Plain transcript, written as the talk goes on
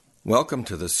Welcome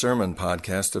to the Sermon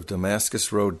Podcast of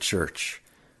Damascus Road Church.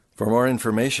 For more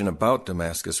information about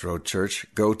Damascus Road Church,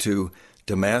 go to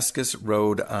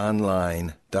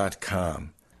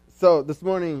damascusroadonline.com. So this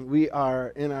morning we are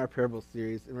in our parable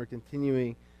series, and we're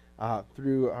continuing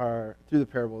through the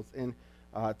parables. And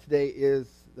today is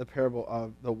the parable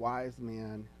of the wise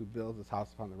man who builds his house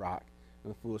upon the rock,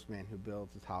 and the foolish man who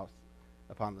builds his house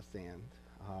upon the sand.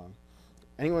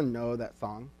 Anyone know that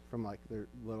song from like their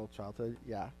little childhood?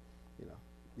 Yeah.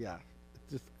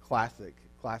 It's just classic,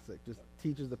 just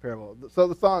teaches the parable. So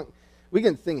the song, we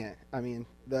can sing it. I mean,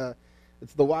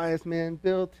 it's the wise man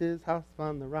built his house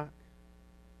upon the rock.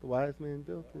 The wise man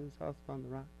built his house upon the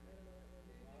rock.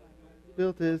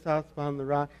 Built his house upon the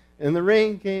rock, and the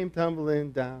rain came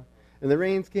tumbling down. And the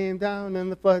rains came down,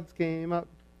 and the floods came up.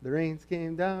 The rains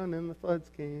came down, and the floods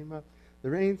came up.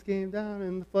 The rains came down,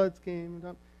 and the floods came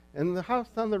up. And the house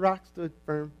on the rock stood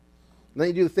firm. And then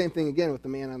you do the same thing again with the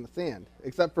man on the sand.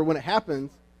 Except for when it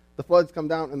happens, the floods come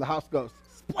down and the house goes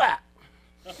splat.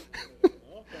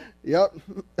 Yep,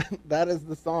 that is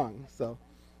the song. So,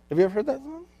 have you ever heard that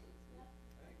song?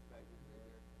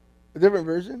 A different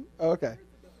version? Oh, okay.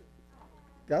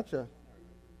 Gotcha.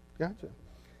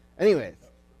 Anyways.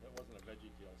 That wasn't a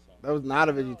VeggieTales song. That was not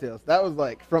a VeggieTales. That was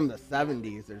like from the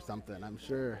 70s or something, I'm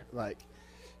sure. Like,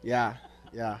 yeah.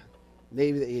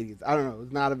 Maybe the 80s. I don't know. It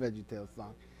was not a VeggieTales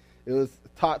song. It was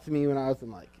taught to me when I was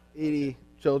in like 80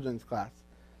 children's class.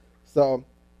 So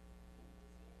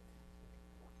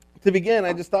to begin,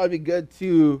 I just thought it'd be good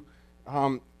to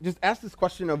just ask this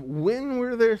question of when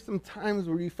were there some times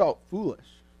where you felt foolish?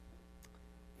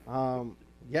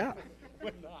 Yeah.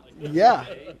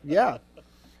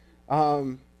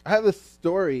 I have this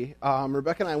story.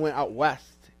 Rebecca and I went out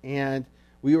west, and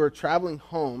we were traveling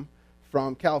home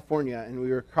from California, and we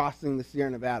were crossing the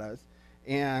Sierra Nevadas,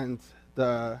 and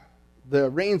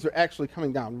the rains were actually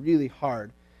coming down really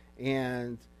hard.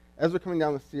 And as we're coming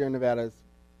down the Sierra Nevadas,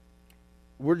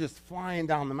 we're just flying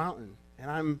down the mountain,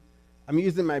 and I'm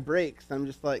using my brakes. I'm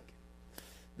just like,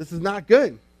 this is not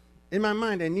good. In my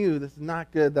mind, I knew this is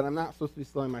not good, that I'm not supposed to be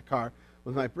slowing my car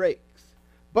with my brakes.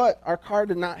 But our car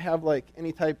did not have like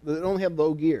any type, it only had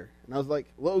low gear. And I was like,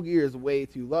 low gear is way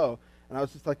too low. And I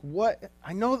was just like, what?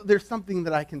 I know that there's something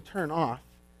that I can turn off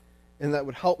and that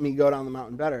would help me go down the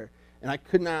mountain better. And I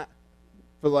could not,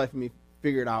 for the life of me,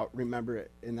 figure it out, remember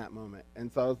it in that moment.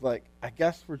 And so I was like, I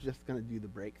guess we're just going to do the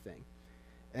brake thing.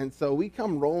 And so we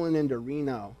come rolling into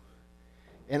Reno.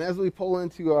 And as we pull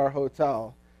into our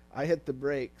hotel, I hit the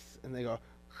brakes, and they go,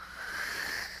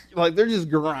 like they're just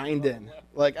grinding.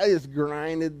 Like I just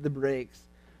grinded the brakes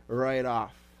right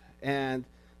off. And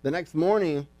the next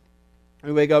morning,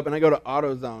 we wake up, and I go to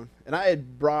AutoZone. And I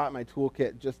had brought my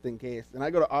toolkit just in case. And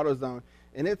I go to AutoZone,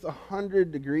 and it's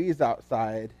 100 degrees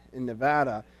outside in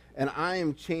Nevada. And I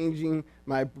am changing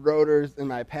my rotors and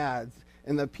my pads.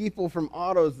 And the people from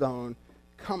AutoZone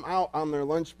come out on their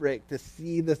lunch break to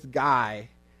see this guy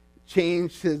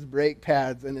change his brake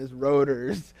pads and his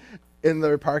rotors in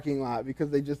their parking lot because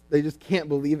they just can't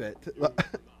believe it.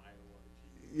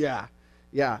 Yeah.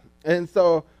 And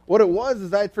so what it was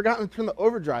is I had forgotten to turn the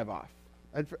overdrive off.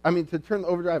 To turn the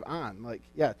overdrive on.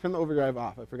 Turn the overdrive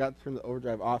off. I forgot to turn the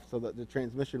overdrive off so that the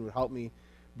transmission would help me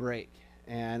brake.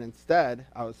 And instead,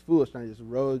 I was foolish, and I just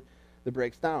rode the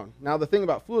brakes down. Now, the thing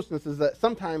about foolishness is that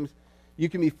sometimes you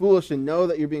can be foolish and know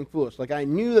that you're being foolish. Like, I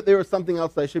knew that there was something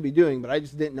else that I should be doing, but I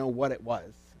just didn't know what it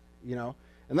was,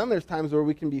 And then there's times where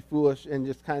we can be foolish and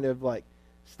just kind of, like,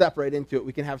 step right into it.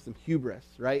 We can have some hubris,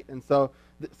 right? And so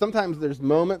sometimes there's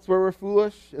moments where we're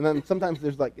foolish, and then sometimes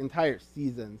there's, like, entire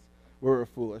seasons where we're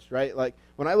foolish, right? Like,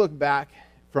 when I look back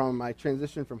from my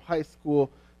transition from high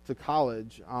school to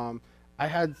college, I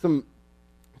had some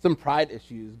pride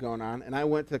issues going on, and I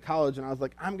went to college, and I was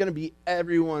like, I'm going to be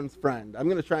everyone's friend. I'm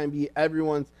going to try and be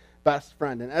everyone's best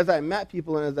friend. And as I met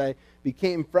people and as I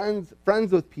became friends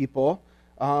with people,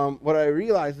 what I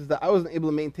realized is that I wasn't able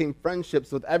to maintain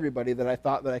friendships with everybody that I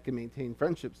thought that I could maintain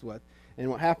friendships with.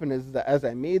 And what happened is that as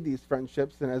I made these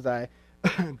friendships and as I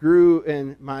grew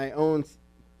in my own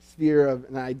sphere of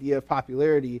an idea of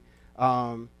popularity,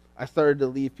 I started to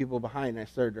leave people behind. I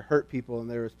started to hurt people, and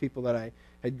there was people that I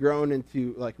had grown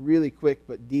into like really quick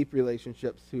but deep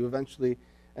relationships who eventually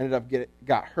ended up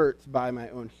got hurt by my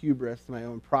own hubris, my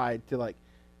own pride to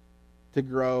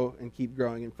grow and keep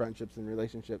growing in friendships and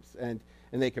relationships. And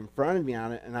they confronted me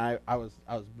on it, and I was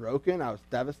broken, I was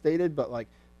devastated, but like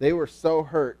they were so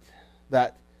hurt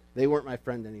that they weren't my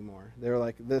friend anymore. They were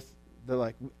like they're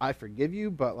like, I forgive you,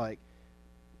 but like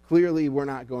clearly we're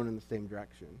not going in the same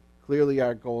direction. Clearly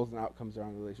our goals and outcomes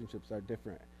around relationships are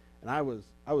different. And I was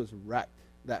wrecked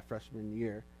that freshman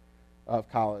year. of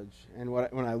college. And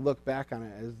when I look back on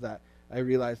it is that I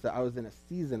realized that I was in a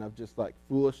season of just like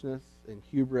foolishness and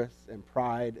hubris and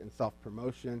pride and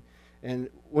self-promotion. And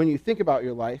when you think about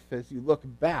your life, as you look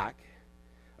back,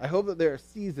 I hope that there are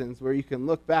seasons where you can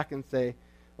look back and say,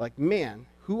 like, man,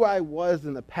 who I was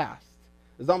in the past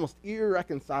is almost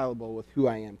irreconcilable with who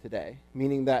I am today.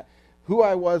 Meaning that who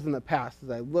I was in the past, as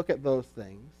I look at those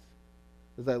things,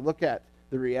 as I look at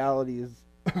the realities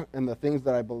and the things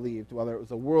that I believed, whether it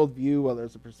was a worldview, whether it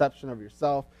was a perception of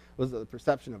yourself, was it the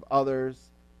perception of others,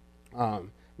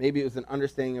 maybe it was an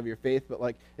understanding of your faith, but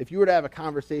like if you were to have a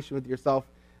conversation with yourself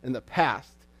in the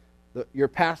past, your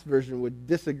past version would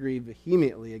disagree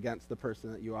vehemently against the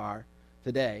person that you are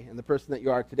today. And the person that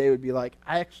you are today would be like,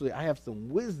 I have some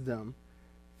wisdom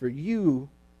for you,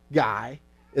 guy,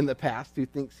 in the past who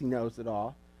thinks he knows it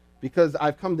all. Because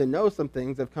I've come to know some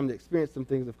things, I've come to experience some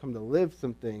things, I've come to live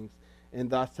some things, and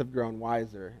thus have grown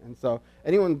wiser. And so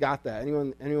anyone got that?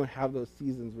 Anyone have those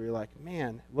seasons where you're like,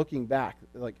 man, looking back,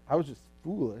 like I was just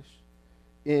foolish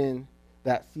in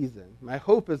that season. My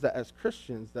hope is that as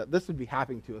Christians, that this would be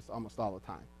happening to us almost all the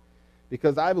time.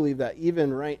 Because I believe that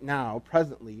even right now,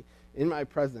 presently, in my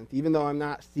present, even though I'm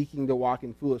not seeking to walk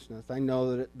in foolishness, I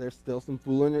know that there's still some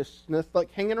foolishness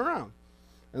like hanging around.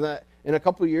 And that in a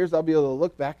couple of years, I'll be able to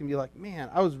look back and be like, man,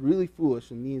 I was really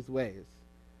foolish in these ways.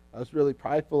 I was really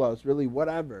prideful. I was really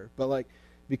whatever. But like,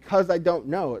 because I don't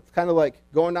know, it's kind of like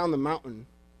going down the mountain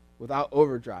without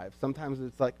overdrive. Sometimes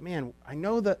it's like, man, I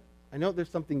know there's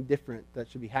something different that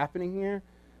should be happening here,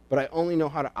 but I only know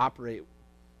how to operate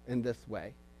in this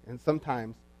way. And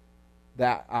sometimes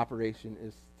that operation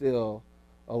is still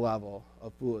a level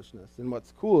of foolishness. And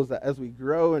what's cool is that as we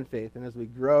grow in faith and as we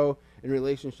grow in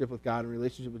relationship with God and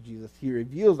relationship with Jesus, he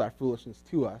reveals our foolishness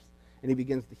to us, and he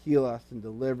begins to heal us and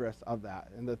deliver us of that.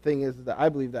 And the thing is that I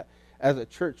believe that as a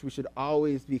church, we should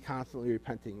always be constantly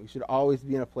repenting. We should always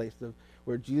be in a place of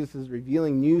where Jesus is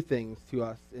revealing new things to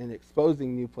us and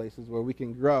exposing new places where we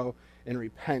can grow and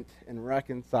repent and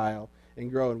reconcile and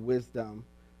grow in wisdom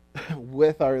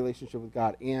with our relationship with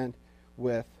God and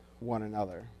with one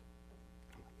another.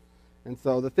 And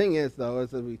so the thing is, though, is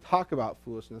that we talk about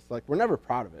foolishness, like we're never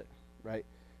proud of it, right?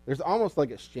 There's almost like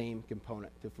a shame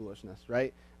component to foolishness,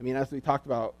 right? I mean, as we talked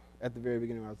about at the very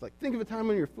beginning, I was like, think of a time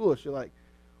when you're foolish. You're like,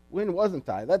 when wasn't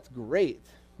I? That's great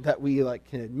that we like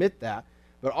can admit that.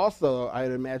 But also,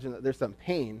 I'd imagine that there's some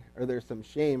pain or there's some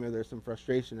shame or there's some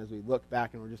frustration as we look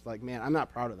back and we're just like, man, I'm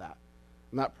not proud of that.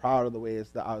 I'm not proud of the ways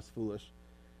that I was foolish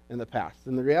in the past.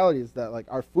 And the reality is that like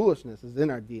our foolishness is in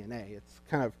our DNA. It's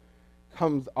kind of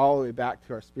comes all the way back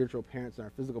to our spiritual parents and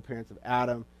our physical parents of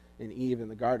Adam and Eve in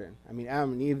the garden. I mean,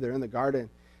 Adam and Eve, they're in the garden,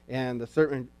 and the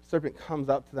serpent comes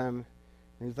up to them,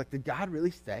 and he's like, did God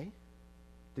really say?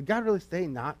 Did God really say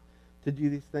not to do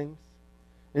these things?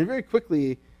 And very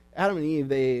quickly, Adam and Eve,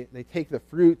 they take the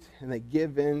fruit, and they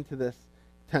give in to this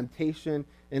temptation,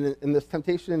 and this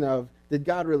temptation of, did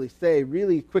God really say,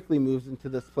 really quickly moves into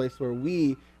this place where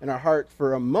we, in our hearts,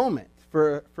 for a moment,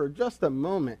 for just a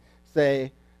moment,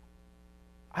 say,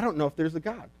 I don't know if there's a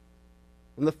God.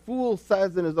 And the fool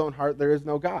says in his own heart, there is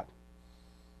no God.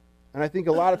 And I think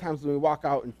a lot of times when we walk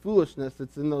out in foolishness,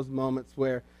 it's in those moments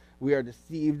where we are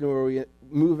deceived and where we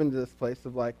move into this place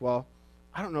of like, well,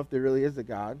 I don't know if there really is a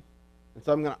God. And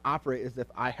so I'm going to operate as if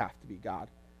I have to be God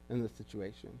in this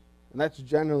situation. And that's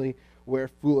generally where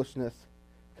foolishness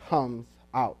comes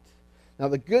out. Now,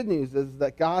 the good news is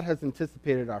that God has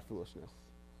anticipated our foolishness.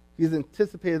 He's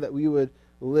anticipated that we would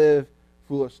live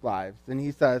foolish lives. And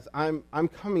he says, I'm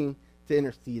coming to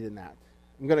intercede in that.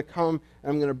 I'm going to come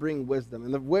and I'm going to bring wisdom.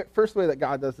 And the first way that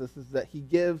God does this is that he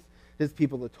gives his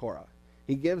people the Torah.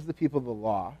 He gives the people the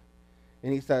law.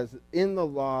 And he says, in the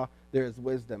law, there is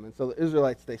wisdom. And so the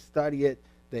Israelites, they study it.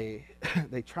 They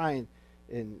try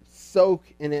and soak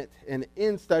in it. And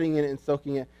in studying it and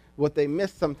soaking it, what they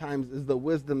miss sometimes is the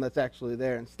wisdom that's actually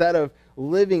there. Instead of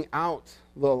living out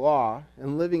the law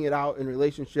and living it out in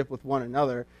relationship with one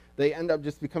another, they end up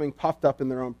just becoming puffed up in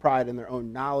their own pride and their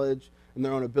own knowledge and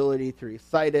their own ability to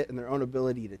recite it and their own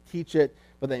ability to teach it,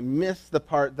 but they miss the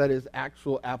part that is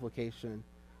actual application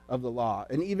of the law.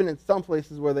 And even in some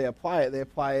places where they apply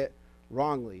it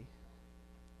wrongly.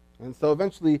 And so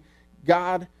eventually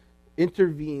God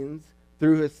intervenes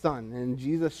through his son, and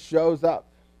Jesus shows up.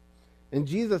 And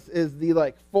Jesus is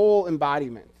the full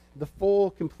embodiment, the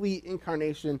full, complete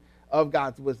incarnation of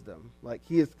God's wisdom. Like,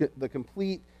 he is the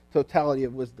complete totality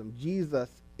of wisdom. Jesus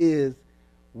is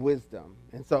wisdom.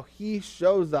 And so he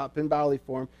shows up in bodily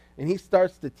form, and he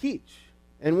starts to teach.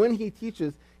 And when he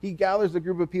teaches, he gathers a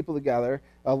group of people together,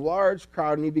 a large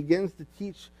crowd, and he begins to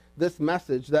teach this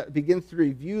message that begins to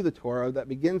review the Torah, that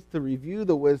begins to review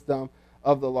the wisdom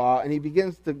of the law, and he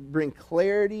begins to bring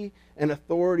clarity and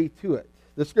authority to it.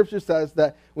 The scripture says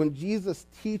that when Jesus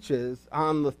teaches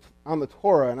on the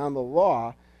Torah and on the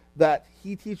law, that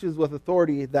he teaches with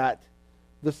authority that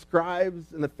the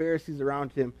scribes and the Pharisees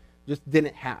around him just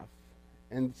didn't have.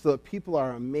 And so people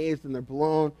are amazed and they're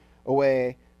blown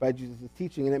away by Jesus'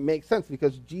 teaching. And it makes sense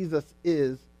because Jesus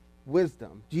is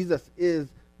wisdom. Jesus is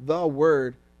the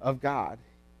Word of God.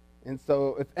 And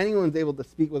so if anyone's able to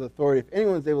speak with authority, if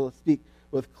anyone's able to speak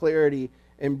with clarity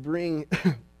and bring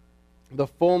the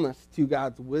fullness to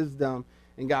God's wisdom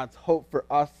and God's hope for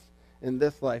us in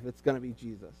this life, it's going to be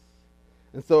Jesus.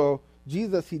 And so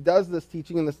Jesus, he does this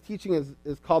teaching, and this teaching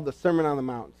is called the Sermon on the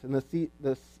Mount. And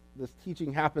this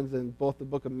teaching happens in both the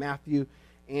book of Matthew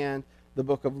and the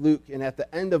book of Luke. And at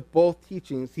the end of both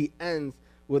teachings, he ends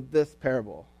with this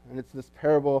parable. And it's this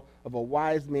parable of a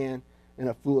wise man and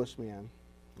a foolish man.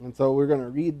 And so we're going to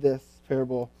read this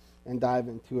parable and dive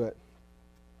into it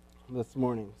this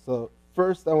morning. So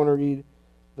first I want to read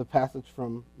the passage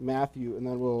from Matthew, and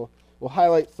then we'll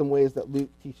highlight some ways that Luke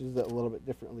teaches it a little bit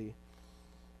differently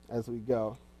as we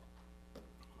go.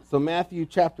 So Matthew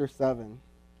chapter 7,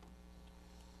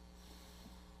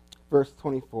 verse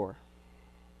 24.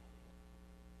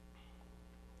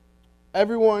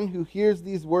 Everyone who hears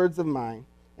these words of mine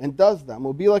and does them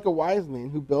will be like a wise man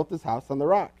who built his house on the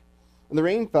rock. And the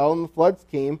rain fell, and the floods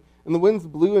came, and the winds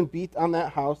blew and beat on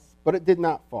that house, but it did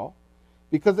not fall,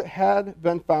 because it had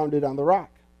been founded on the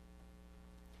rock.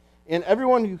 And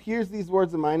everyone who hears these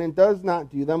words of mine and does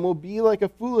not do them will be like a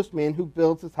foolish man who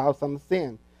builds his house on the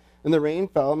sand. And the rain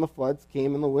fell, and the floods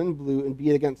came, and the wind blew and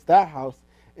beat against that house,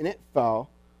 and it fell,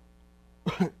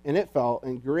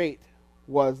 and great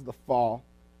was the fall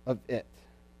of it.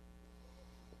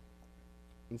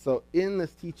 And so in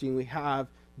this teaching, we have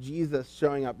Jesus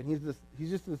showing up, and he's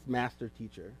just this master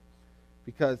teacher,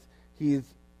 because he's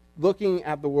looking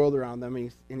at the world around them,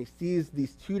 and he sees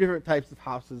these two different types of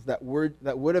houses that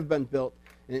would have been built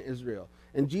in Israel.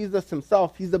 And Jesus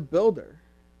himself, he's a builder.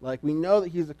 Like, we know that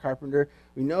he's a carpenter.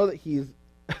 We know that he's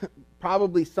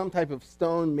probably some type of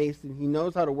stone mason. He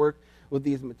knows how to work with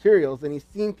these materials, and he's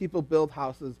seen people build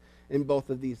houses in both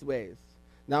of these ways.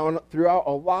 Now, throughout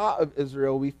a lot of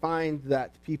Israel, we find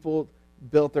that people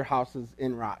built their houses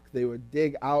in rock. They would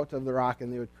dig out of the rock,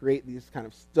 and they would create these kind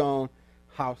of stone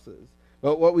houses.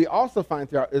 But what we also find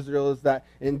throughout Israel is that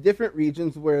in different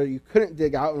regions where you couldn't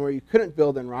dig out and where you couldn't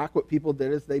build in rock, what people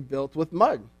did is they built with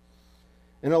mud.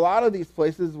 And a lot of these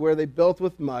places where they built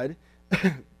with mud,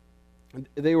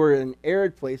 they were in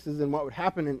arid places, and what would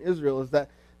happen in Israel is that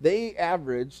they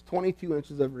averaged 22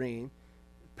 inches of rain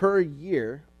per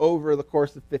year over the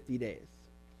course of 50 days.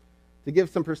 To give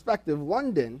some perspective,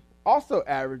 London also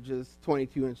averages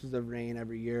 22 inches of rain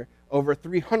every year over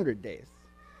 300 days.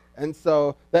 And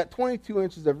so that 22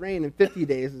 inches of rain in 50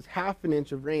 days is half an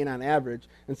inch of rain on average.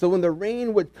 And so when the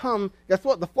rain would come, guess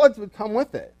what? The floods would come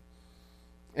with it.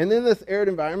 And in this arid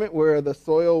environment where the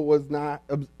soil was not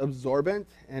absorbent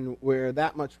and where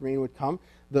that much rain would come,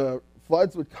 the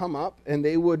floods would come up and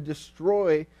they would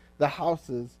destroy the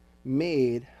houses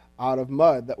made out of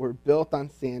mud that were built on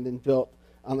sand and built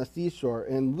on the seashore.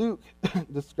 And Luke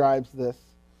describes this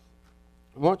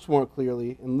much more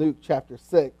clearly in Luke chapter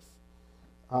 6.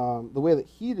 The way that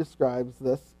he describes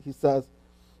this, he says,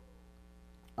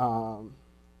 the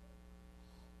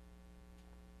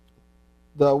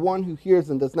one who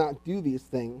hears and does not do these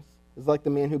things is like the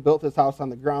man who built his house on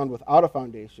the ground without a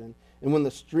foundation, and when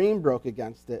the stream broke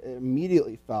against it, it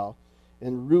immediately fell,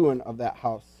 and ruin of that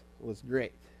house was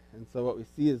great. And so what we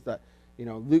see is that,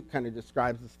 Luke kind of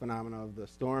describes this phenomenon of the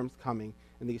storms coming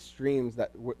and these streams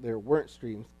that there weren't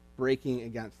streams breaking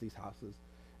against these houses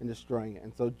and destroying it.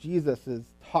 And so Jesus is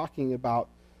talking about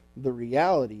the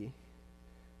reality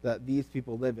that these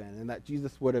people live in and that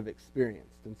Jesus would have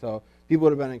experienced. And so people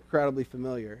would have been incredibly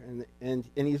familiar. And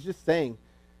he's just saying,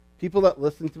 people that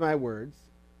listen to my words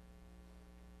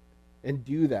and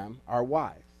do them are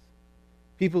wise.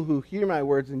 People who hear my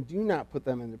words and do not put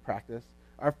them into practice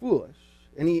are foolish.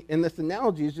 And this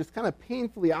analogy is just kind of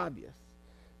painfully obvious,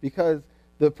 because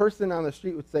the person on the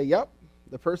street would say, yep,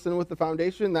 the person with the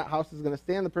foundation, that house is going to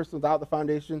stand. The person without the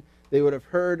foundation, they would have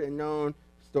heard and known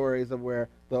stories of where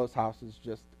those houses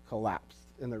just collapsed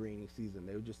in the rainy season.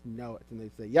 They would just know it. And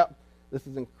they'd say, yep, this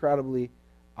is incredibly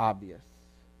obvious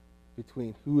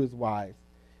between who is wise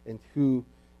and who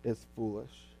is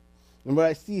foolish. And what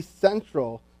I see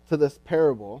central to this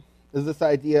parable is this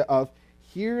idea of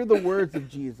hear the words of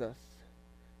Jesus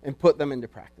and put them into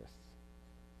practice.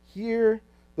 Hear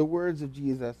the words of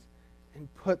Jesus and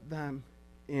put them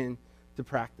into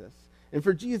practice. And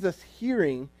for Jesus,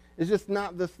 hearing is just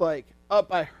not this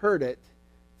I heard it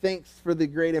thanks for the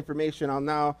great information. I'll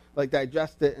now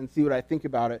digest it and see what I think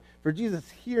about it. For Jesus,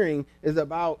 hearing is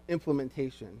about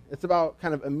implementation. It's about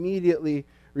kind of immediately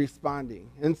responding.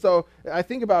 And so I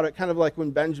think about it kind of like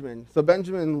when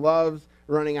Benjamin loves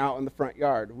running out in the front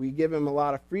yard. We give him a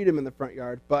lot of freedom in the front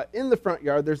yard, but in the front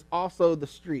yard, there's also the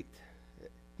street.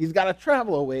 He's got to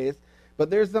travel a ways, but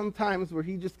there's some times where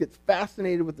he just gets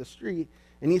fascinated with the street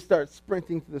and he starts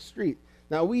sprinting to the street.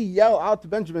 Now we yell out to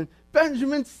Benjamin,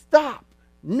 "Benjamin, stop!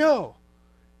 No!"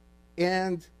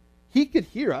 And he could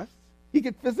hear us. He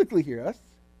could physically hear us.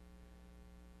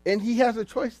 And he has a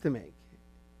choice to make.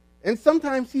 And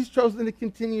sometimes he's chosen to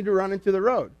continue to run into the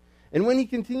road. And when he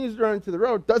continues to run into the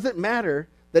road, does it matter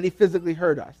that he physically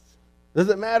heard us? Does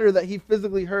it matter that he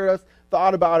physically heard us,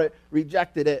 thought about it,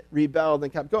 rejected it, rebelled,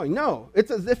 and kept going? No,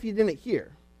 it's as if he didn't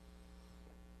hear.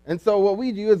 And so what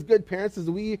we do as good parents is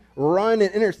we run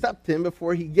and intercept him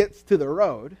before he gets to the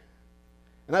road.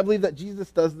 And I believe that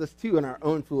Jesus does this too in our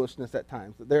own foolishness at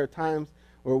times. That there are times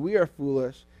where we are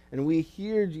foolish and we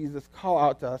hear Jesus call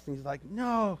out to us and he's like,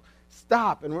 "No,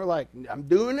 stop." And we're like, "I'm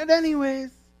doing it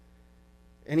anyways."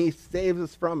 And he saves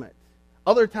us from it.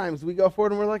 Other times we go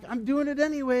forward and we're like, "I'm doing it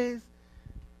anyways."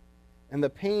 And the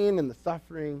pain and the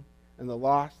suffering and the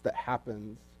loss that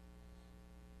happens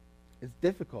is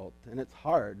difficult and it's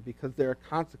hard because there are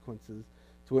consequences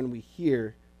to when we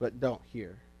hear but don't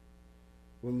hear.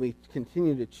 When we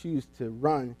continue to choose to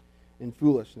run in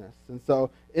foolishness. And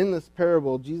so in this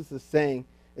parable, Jesus is saying,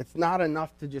 it's not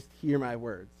enough to just hear my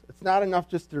words. It's not enough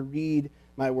just to read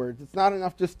my words. It's not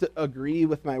enough just to agree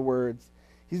with my words.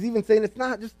 He's even saying it's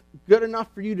not just good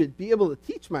enough for you to be able to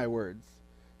teach my words.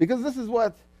 Because this is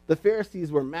what the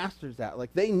Pharisees were masters at.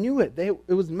 Like, they knew it.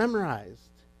 It was memorized.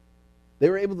 They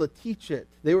were able to teach it.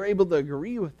 They were able to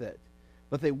agree with it.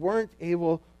 But they weren't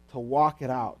able to walk it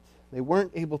out. They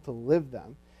weren't able to live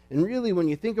them. And really, when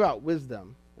you think about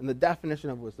wisdom and the definition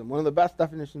of wisdom, one of the best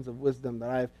definitions of wisdom that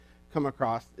I've come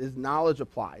across is knowledge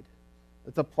applied.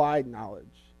 It's applied knowledge.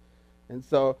 And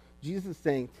so Jesus is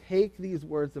saying, take these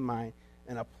words of mine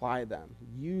and apply them.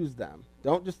 Use them.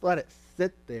 Don't just let it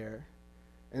sit there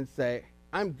and say,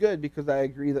 "I'm good because I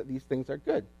agree that these things are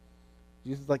good."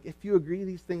 Jesus is like, if you agree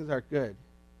these things are good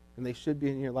and they should be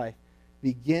in your life,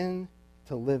 begin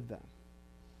to live them.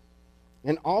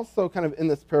 And also kind of in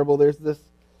this parable, there's this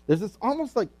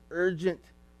almost like urgent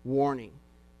warning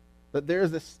that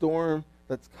there's a storm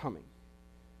that's coming.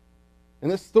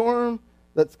 And this storm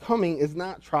that's coming is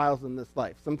not trials in this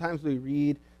life. Sometimes we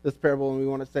read this parable and we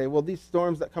want to say, well, these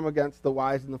storms that come against the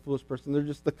wise and the foolish person, they're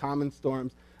just the common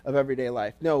storms of everyday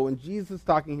life. No, when Jesus is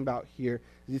talking about here,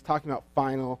 he's talking about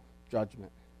final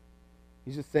judgment.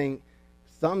 He's just saying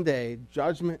someday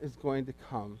judgment is going to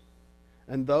come,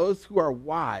 and those who are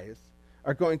wise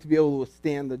are going to be able to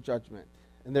withstand the judgment,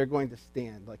 and they're going to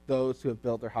stand like those who have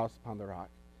built their house upon the rock.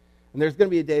 And there's going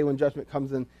to be a day when judgment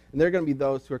comes in, and there are going to be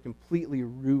those who are completely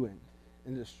ruined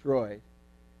and destroyed,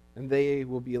 and they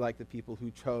will be like the people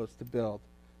who chose to build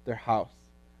their house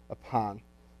upon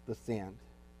the sand.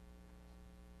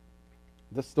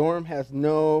 The storm has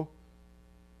no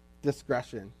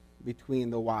discretion between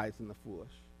the wise and the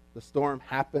foolish. The storm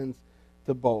happens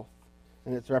to both,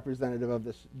 and it's representative of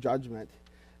this judgment.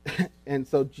 And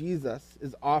so Jesus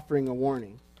is offering a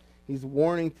warning. He's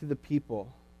warning to the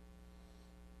people,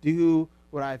 do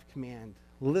what I've commanded.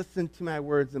 Listen to my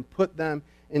words and put them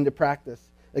into practice.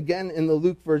 Again, in the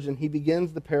Luke version, he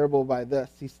begins the parable by this.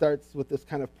 He starts with this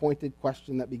kind of pointed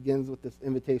question that begins with this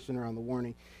invitation around the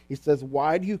warning. He says,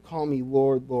 "Why do you call me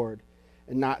Lord, Lord,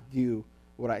 and not do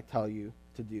what I tell you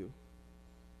to do?"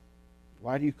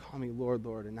 Why do you call me Lord,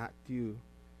 Lord, and not do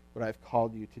what I've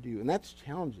called you to do? And that's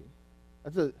challenging.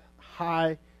 That's a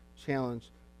high challenge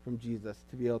from Jesus,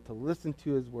 to be able to listen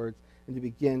to his words and to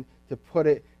begin to put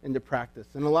it into practice.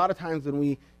 And a lot of times when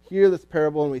we hear this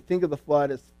parable and we think of the flood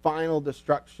as final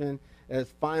destruction, as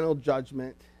final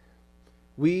judgment,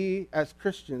 we as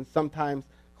Christians sometimes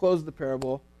close the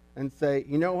parable and say,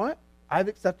 you know what? I've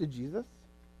accepted Jesus.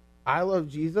 I love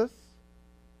Jesus.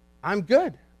 I'm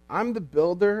good. I'm the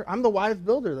builder. I'm the wise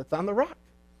builder that's on the rock.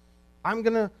 I'm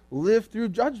going to live through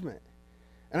judgment.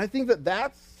 And I think that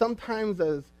that's sometimes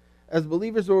as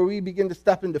believers where we begin to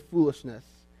step into foolishness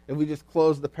and we just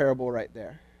close the parable right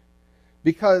there.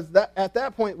 Because at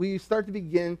that point, we start to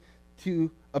begin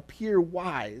to appear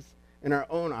wise in our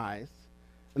own eyes.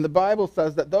 And the Bible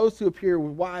says that those who appear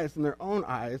wise in their own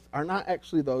eyes are not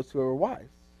actually those who are wise,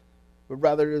 but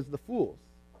rather it is the fools.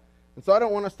 And so I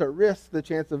don't want us to risk the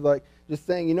chance of just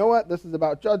saying, you know what, this is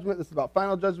about judgment, this is about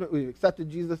final judgment, we've accepted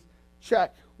Jesus,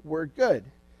 check, we're good.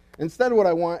 Instead, what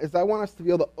I want us to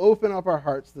be able to open up our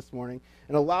hearts this morning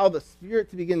and allow the Spirit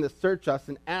to begin to search us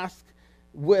and ask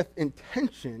with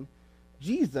intention,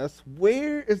 Jesus,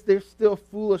 where is there still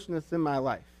foolishness in my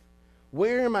life?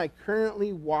 Where am I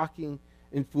currently walking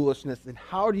in foolishness? And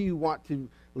how do you want to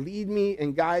lead me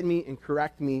and guide me and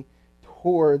correct me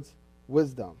towards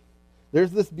wisdom?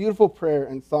 There's this beautiful prayer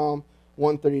in Psalm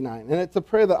 139, and it's a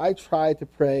prayer that I try to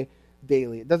pray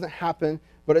daily. It doesn't happen,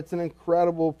 but it's an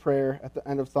incredible prayer at the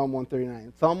end of Psalm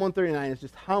 139. Psalm 139 is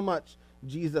just how much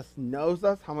Jesus knows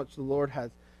us, how much the Lord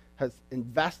has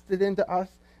invested into us.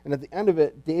 And at the end of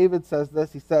it, David says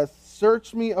this. He says,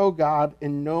 "Search me, O God,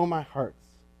 and know my hearts.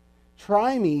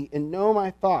 Try me and know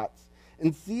my thoughts,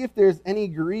 and see if there's any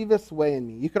grievous way in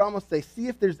me." You could almost say, see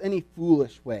if there's any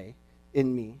foolish way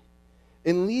in me.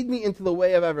 And lead me into the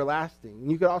way of everlasting.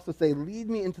 And you could also say, lead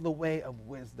me into the way of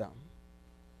wisdom.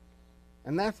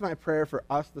 And that's my prayer for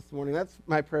us this morning. That's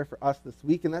my prayer for us this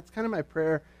week. And that's kind of my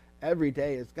prayer every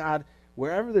day is, God,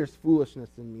 wherever there's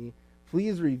foolishness in me,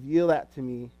 please reveal that to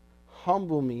me,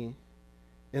 humble me,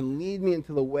 and lead me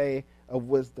into the way of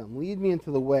wisdom. Lead me into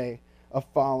the way of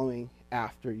following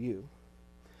after you.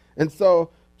 And so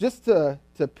just to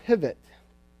pivot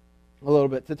a little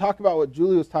bit, to talk about what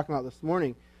Julie was talking about this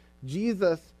morning,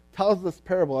 Jesus tells this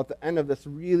parable at the end of this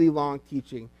really long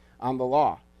teaching on the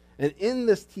law. And in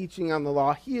this teaching on the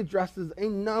law, he addresses a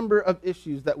number of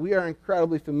issues that we are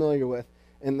incredibly familiar with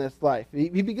in this life. He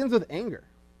begins with anger.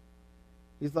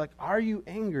 He's like, are you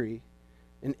angry?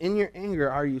 And in your anger,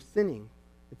 are you sinning?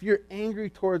 If you're angry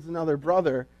towards another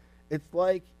brother, it's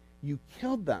like you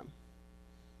killed them.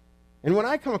 And when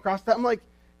I come across that, I'm like,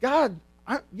 God,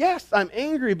 yes, I'm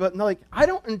angry, but I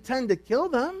don't intend to kill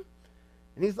them.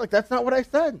 And he's like, that's not what I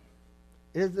said.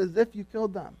 It is as if you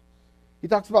killed them. He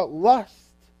talks about lust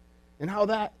and how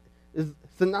that is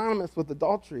synonymous with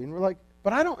adultery. And we're like,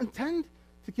 but I don't intend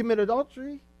to commit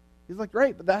adultery. He's like,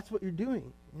 great, but that's what you're doing.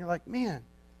 And you're like, man,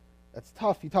 that's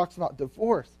tough. He talks about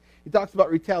divorce. He talks about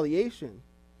retaliation.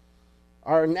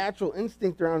 Our natural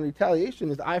instinct around retaliation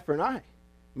is eye for an eye.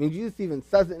 I mean, Jesus even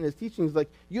says it in his teachings, like,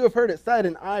 you have heard it said,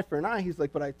 an eye for an eye. He's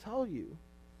like, but I tell you,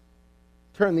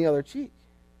 turn the other cheek.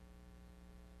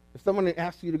 If someone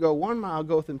asks you to go 1 mile,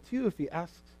 go with him 2. If he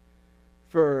asks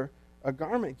for a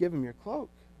garment, give him your cloak.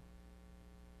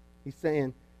 He's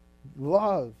saying,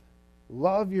 love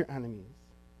your enemies.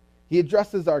 He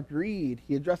addresses our greed.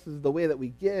 He addresses the way that we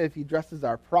give. He addresses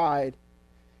our pride.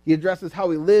 He addresses how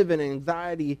we live in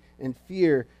anxiety and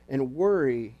fear and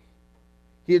worry.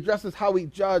 He addresses how we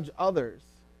judge others.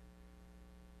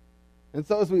 And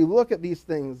so as we look at these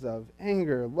things of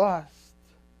anger, lust,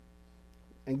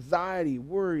 anxiety,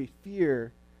 worry,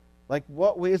 fear,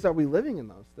 what ways are we living in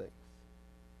those things?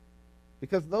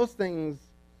 Because those things,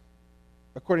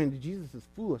 according to Jesus, is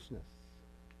foolishness.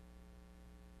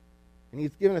 And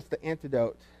he's given us the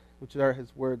antidote, which are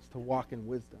his words, to walk in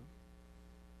wisdom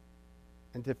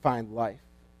and to find life.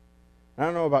 I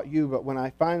don't know about you, but when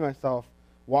I find myself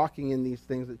walking in these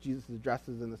things that Jesus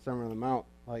addresses in the Sermon on the Mount,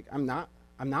 I'm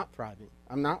not thriving.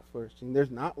 I'm not flourishing.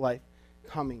 There's not life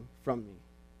coming from me.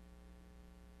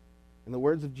 And the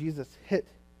words of Jesus hit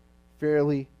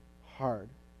fairly hard.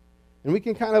 And we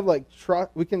can kind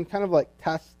of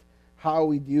test how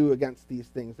we do against these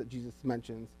things that Jesus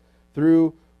mentions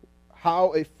through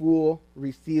how a fool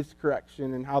receives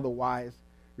correction and how the wise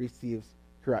receives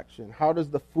correction. How does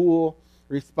the fool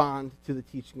respond to the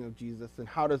teaching of Jesus, and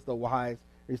how does the wise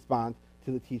respond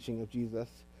to the teaching of Jesus?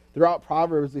 Throughout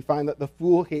Proverbs, we find that the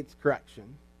fool hates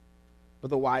correction, but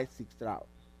the wise seeks it out.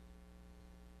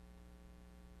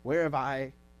 Where have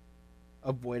I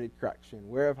avoided correction?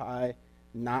 Where have I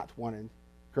not wanted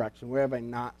correction? Where have I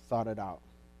not sought it out?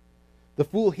 The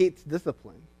fool hates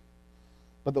discipline,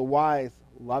 but the wise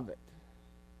love it.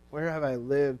 Where have I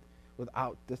lived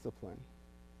without discipline?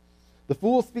 The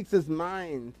fool speaks his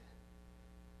mind,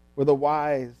 where the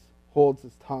wise holds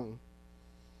his tongue.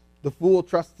 The fool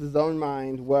trusts his own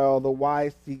mind, while the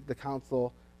wise seek the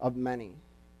counsel of many.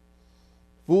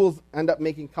 Fools end up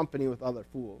making company with other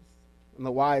fools, and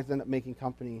the wise end up making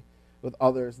company with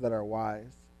others that are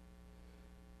wise.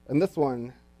 And this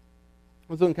one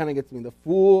kind of gets me. The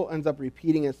fool ends up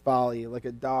repeating his folly like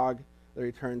a dog that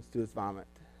returns to his vomit.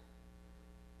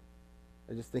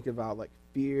 I just think about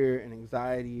fear and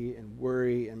anxiety and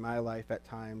worry in my life at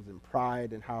times, and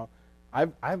pride, and how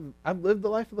I've lived the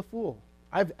life of the fool.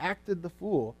 I've acted the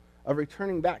fool of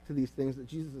returning back to these things that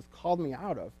Jesus has called me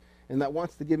out of and that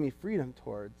wants to give me freedom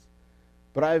towards.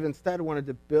 But I've instead wanted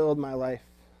to build my life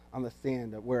on the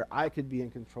sand where I could be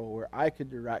in control, where I could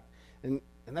direct. And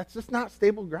that's just not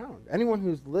stable ground. Anyone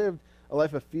who's lived a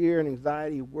life of fear and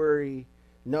anxiety, worry,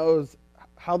 knows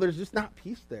how there's just not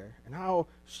peace there and how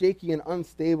shaky and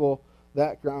unstable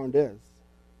that ground is.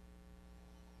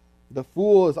 The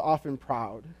fool is often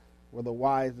proud, where the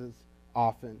wise is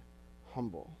often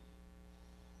humble.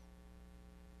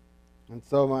 And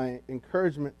so my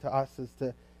encouragement to us is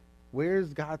to,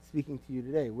 where's God speaking to you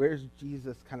today? Where's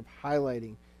Jesus kind of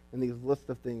highlighting in these lists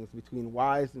of things between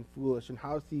wise and foolish? And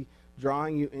how is he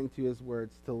drawing you into his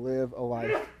words to live a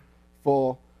life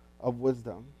full of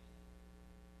wisdom?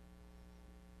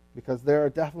 Because there are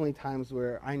definitely times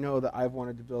where I know that I've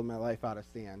wanted to build my life out of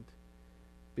sand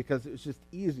because it was just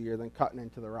easier than cutting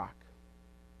into the rock.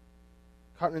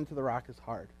 Cutting into the rock is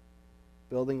hard.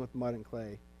 Building with mud and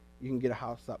clay, you can get a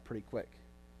house up pretty quick.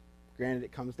 Granted,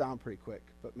 it comes down pretty quick,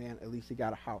 but man, at least you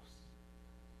got a house.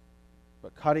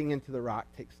 But cutting into the rock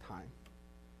takes time.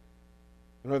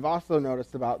 And I've also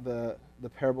noticed about the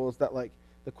parables that, like,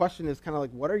 the question is kind of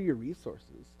like, what are your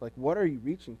resources? Like, what are you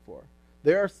reaching for?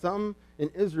 There are some in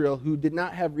Israel who did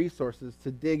not have resources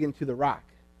to dig into the rock.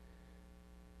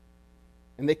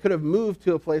 And they could have moved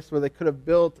to a place where they could have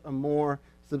built a more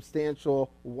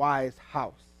substantial, wise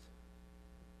house.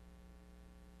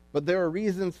 But there are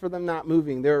reasons for them not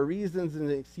moving. There are reasons and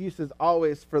excuses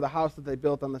always for the house that they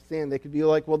built on the sand. They could be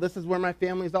like, well, this is where my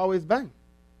family's always been.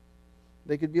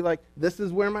 They could be like, this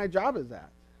is where my job is at.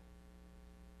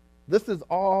 This is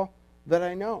all that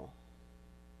I know.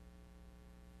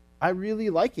 I really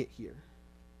like it here.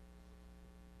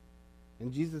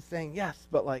 And Jesus is saying, yes,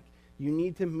 but like, you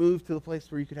need to move to the place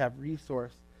where you could have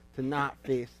resource to not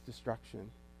face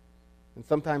destruction. And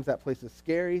sometimes that place is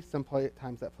scary.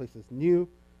 Sometimes that place is new.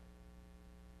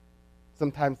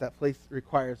 Sometimes that place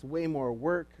requires way more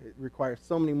work. It requires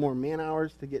so many more man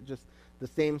hours to get just the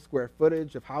same square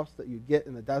footage of house that you get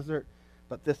in the desert.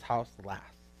 But this house lasts.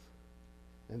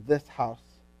 And this house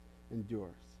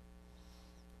endures.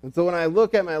 And so when I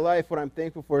look at my life, what I'm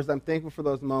thankful for is I'm thankful for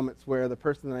those moments where the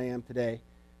person that I am today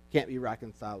can't be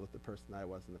reconciled with the person that I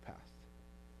was in the past.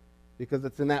 Because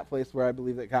it's in that place where I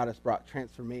believe that God has brought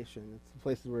transformation. It's the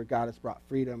places where God has brought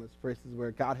freedom. It's places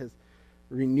where God has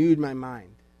renewed my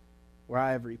mind, where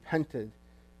I have repented.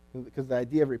 Because the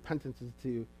idea of repentance is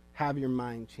to have your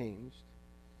mind changed.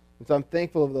 And so I'm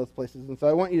thankful of those places. And so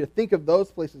I want you to think of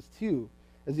those places too.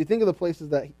 As you think of the places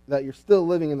that you're still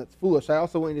living in that's foolish, I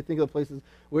also want you to think of the places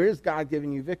where is God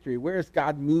giving you victory? Where has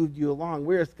God moved you along?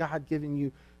 Where has God given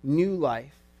you new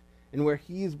life? And where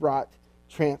he's brought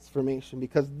transformation.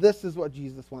 Because this is what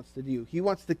Jesus wants to do. He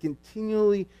wants to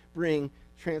continually bring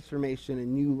transformation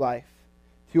and new life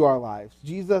to our lives.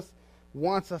 Jesus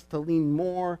wants us to lean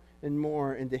more and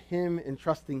more into him and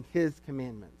trusting his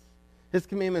commandments. His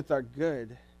commandments are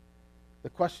good. The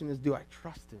question is, do I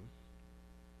trust him?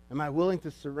 Am I willing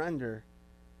to surrender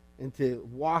and to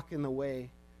walk in the way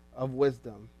of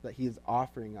wisdom that he is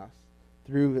offering us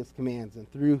through his commands and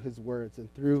through his words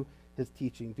and through his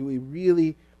teaching? Do we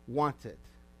really want it?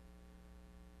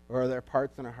 Or are there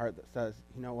parts in our heart that says,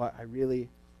 you know what, I really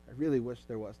wish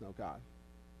there was no God,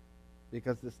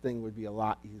 because this thing would be a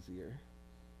lot easier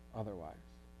otherwise.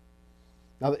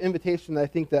 Now, the invitation that I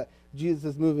think that Jesus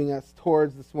is moving us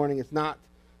towards this morning is not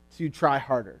to try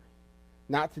harder,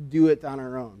 not to do it on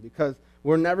our own, because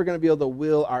we're never going to be able to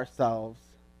will ourselves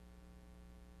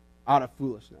out of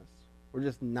foolishness. We're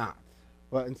just not.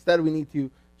 But instead, we need to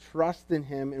trust in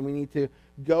him, and we need to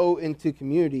go into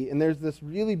community. And there's this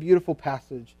really beautiful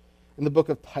passage in the book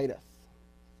of Titus,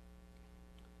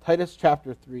 Titus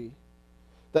chapter 3,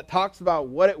 that talks about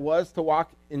what it was to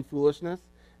walk in foolishness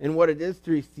and what it is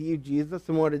to receive Jesus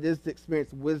and what it is to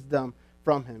experience wisdom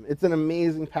from him. It's an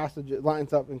amazing passage. It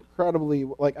lines up incredibly.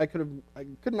 Like I could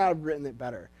not have written it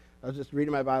better. I was just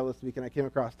reading my Bible this week and I came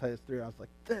across Titus 3. I was like,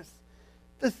 this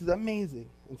is amazing.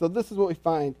 And so this is what we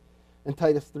find in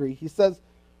Titus 3. He says,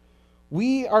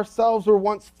 we ourselves were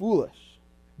once foolish,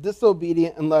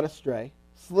 disobedient and led astray,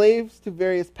 slaves to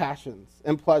various passions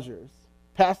and pleasures,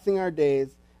 passing our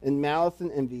days in malice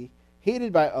and envy,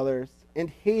 hated by others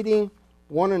and hating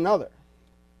one another.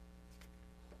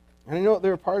 And I know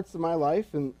there are parts of my life,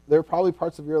 and there are probably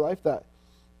parts of your life that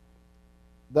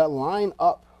line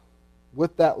up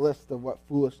with that list of what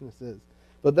foolishness is.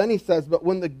 But then he says, but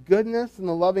when the goodness and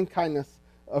the loving kindness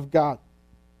of God,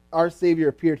 our Savior,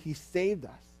 appeared, he saved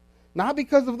us. Not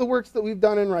because of the works that we've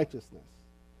done in righteousness,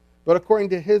 but according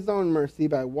to his own mercy,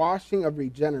 by washing of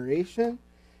regeneration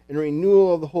and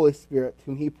renewal of the Holy Spirit,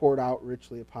 whom he poured out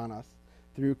richly upon us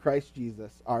through Christ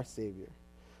Jesus, our Savior.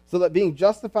 So that being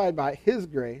justified by his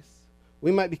grace, we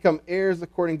might become heirs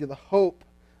according to the hope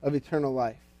of eternal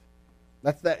life.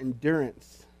 That's that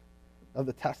endurance of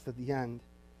the test at the end.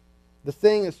 The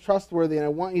saying is trustworthy, and I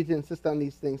want you to insist on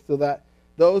these things so that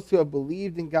those who have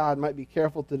believed in God might be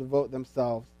careful to devote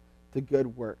themselves to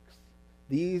good works.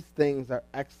 These things are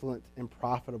excellent and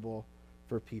profitable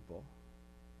for people.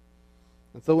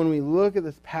 And so when we look at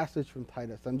this passage from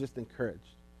Titus, I'm just encouraged.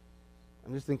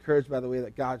 I'm just encouraged by the way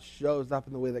that God shows up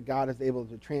and the way that God is able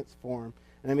to transform.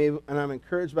 And I'm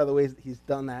encouraged by the ways that he's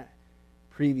done that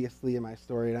previously in my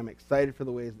story. And I'm excited for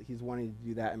the ways that he's wanting to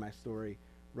do that in my story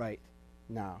right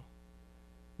now.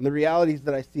 And the realities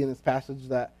that I see in this passage,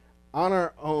 that on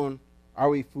our own, are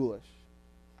we foolish?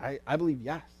 I believe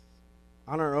yes.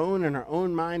 On our own, in our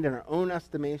own mind, in our own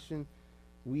estimation,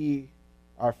 we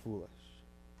are foolish.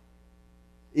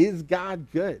 Is God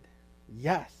good?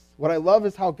 Yes. What I love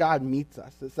is how God meets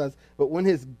us. It says, but when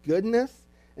his goodness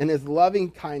and his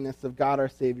loving kindness of God our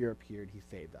Savior appeared, he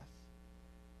saved us.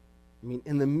 I mean,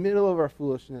 in the middle of our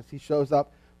foolishness, he shows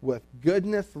up with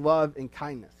goodness, love, and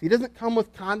kindness. He doesn't come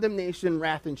with condemnation,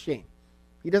 wrath, and shame.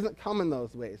 He doesn't come in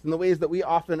those ways, in the ways that we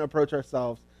often approach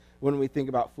ourselves when we think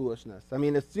about foolishness. I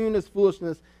mean, as soon as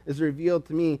foolishness is revealed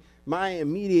to me, my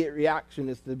immediate reaction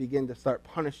is to begin to start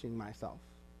punishing myself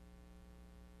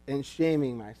and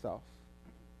shaming myself.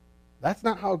 That's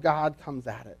not how God comes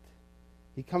at it.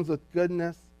 He comes with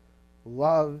goodness,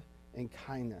 love, and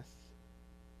kindness.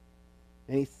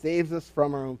 And he saves us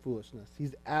from our own foolishness.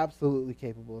 He's absolutely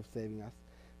capable of saving us.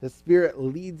 The Spirit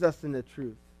leads us into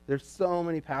truth. There's so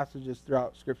many passages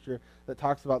throughout Scripture that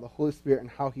talks about the Holy Spirit and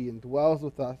how he indwells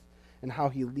with us and how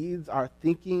he leads our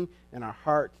thinking and our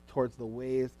heart towards the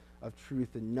ways of truth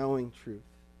and knowing truth.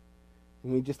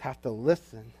 And we just have to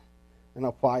listen and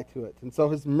apply to it. And so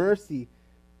his mercy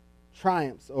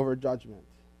triumphs over judgment.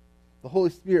 The Holy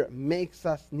Spirit makes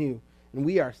us new, and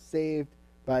we are saved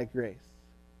by grace.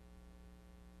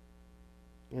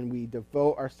 And we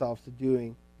devote ourselves to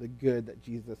doing the good that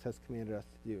Jesus has commanded us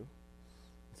to do.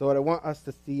 So what I want us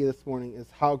to see this morning is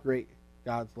how great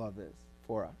God's love is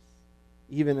for us,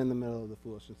 even in the middle of the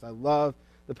foolishness. I love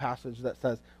the passage that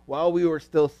says, while we were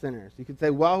still sinners, you could say,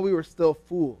 while we were still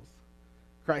fools,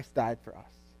 Christ died for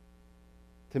us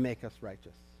to make us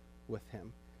righteous with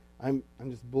him. I'm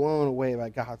just blown away by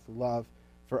God's love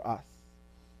for us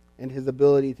and his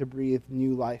ability to breathe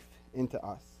new life into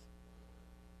us.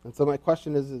 And so my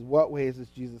question is what ways is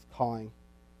Jesus calling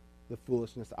the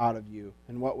foolishness out of you?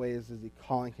 In what ways is he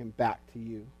calling him back to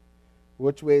you?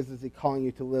 Which ways is he calling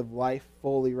you to live life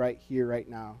fully right here, right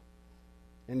now?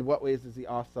 In what ways is he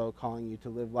also calling you to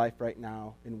live life right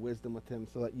now in wisdom with him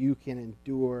so that you can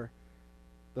endure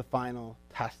the final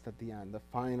test at the end, the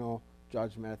final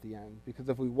judgment at the end? Because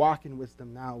if we walk in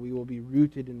wisdom now, we will be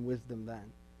rooted in wisdom then.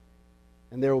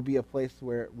 And there will be a place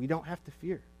where we don't have to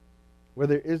fear. Where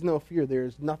there is no fear, there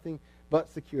is nothing but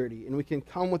security. And we can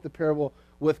come with the parable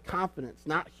with confidence,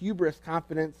 not hubris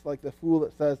confidence like the fool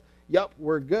that says, yep,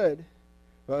 we're good.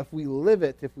 But if we live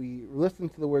it, if we listen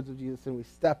to the words of Jesus and we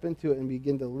step into it and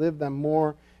begin to live them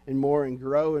more and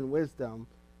grow in wisdom,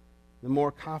 the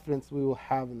more confidence we will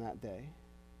have in that day.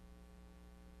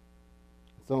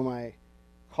 So my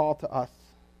call to us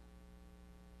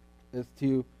is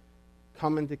to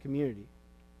come into community.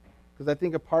 Because I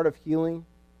think a part of healing,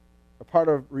 a part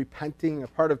of repenting, a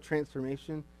part of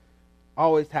transformation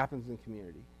always happens in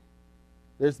community.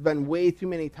 There's been way too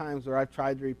many times where I've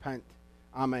tried to repent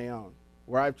on my own,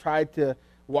 where I've tried to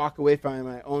walk away from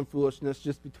my own foolishness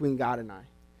just between God and I.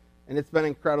 And it's been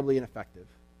incredibly ineffective.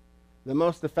 The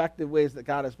most effective ways that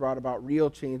God has brought about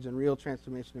real change and real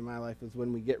transformation in my life is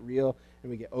when we get real and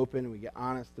we get open and we get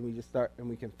honest and we just start and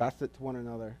we confess it to one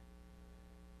another.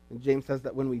 And James says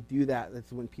that when we do that,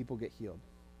 that's when people get healed.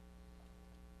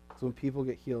 It's when people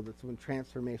get healed. It's when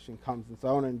transformation comes. And so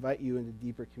I want to invite you into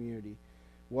deeper community.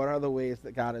 What are the ways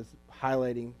that God is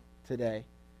highlighting today?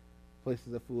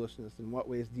 Places of foolishness. In what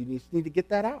ways do you need to get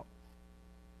that out?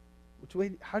 Which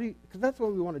way? How do you? Because that's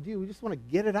what we want to do. We just want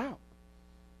to get it out.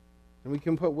 And we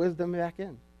can put wisdom back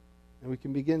in. And we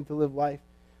can begin to live life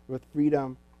with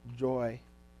freedom, joy,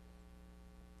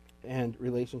 and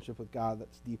relationship with God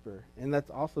that's deeper. And that's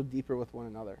also deeper with one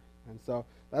another. And so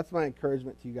that's my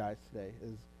encouragement to you guys today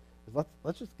is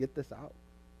let's just get this out.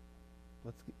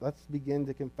 Let's begin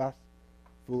to confess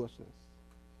foolishness.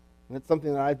 And it's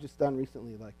something that I've just done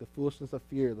recently, like the foolishness of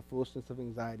fear, the foolishness of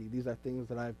anxiety. These are things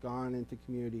that I've gone into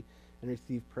community and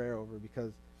received prayer over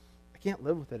because I can't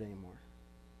live with it anymore.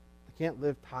 I can't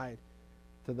live tied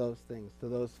to those things, to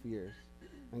those fears.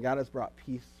 And God has brought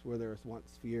peace where there was once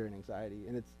fear and anxiety,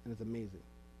 and it's amazing.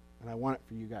 And I want it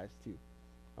for you guys too.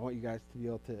 I want you guys to be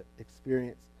able to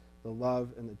experience the love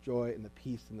and the joy and the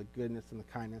peace and the goodness and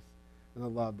the kindness and the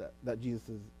love that Jesus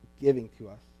is giving to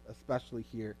us, especially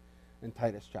here in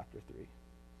Titus chapter 3.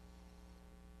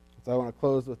 So I want to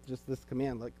close with just this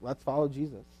command, like, let's follow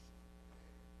Jesus,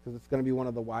 because it's going to be one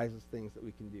of the wisest things that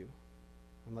we can do.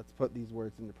 And let's put these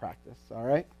words into practice, all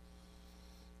right?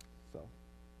 So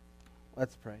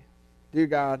let's pray. Dear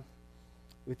God,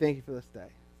 We thank you for this day.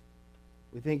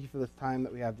 We thank you for this time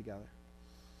that we have together.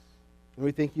 And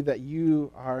we thank you that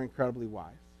you are incredibly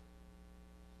wise.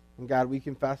 And God, we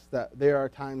confess that there are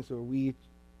times where we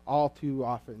all too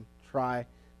often try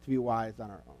to be wise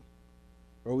on our own,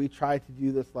 where we try to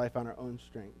do this life on our own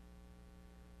strength,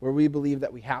 where we believe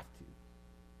that we have to.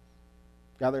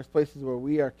 God, there's places where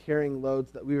we are carrying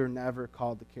loads that we were never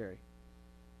called to carry,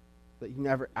 that you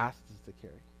never asked us to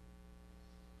carry.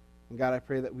 And God, I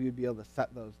pray that we would be able to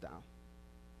set those down,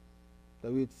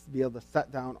 that we would be able to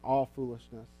set down all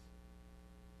foolishness,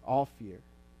 all fear,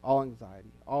 all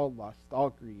anxiety, all lust, all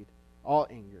greed, all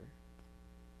anger,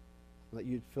 and that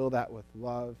you'd fill that with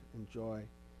love and joy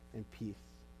and peace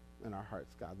in our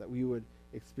hearts, God, that we would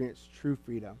experience true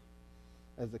freedom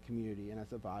as a community and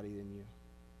as a body in you.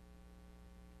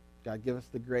 God, give us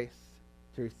the grace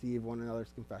to receive one another's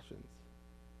confessions.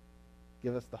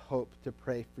 Give us the hope to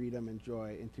pray freedom and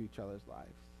joy into each other's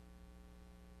lives.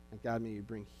 And God, may you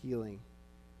bring healing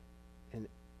in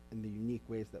the unique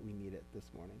ways that we need it this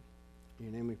morning. In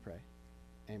your name we pray.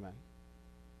 Amen.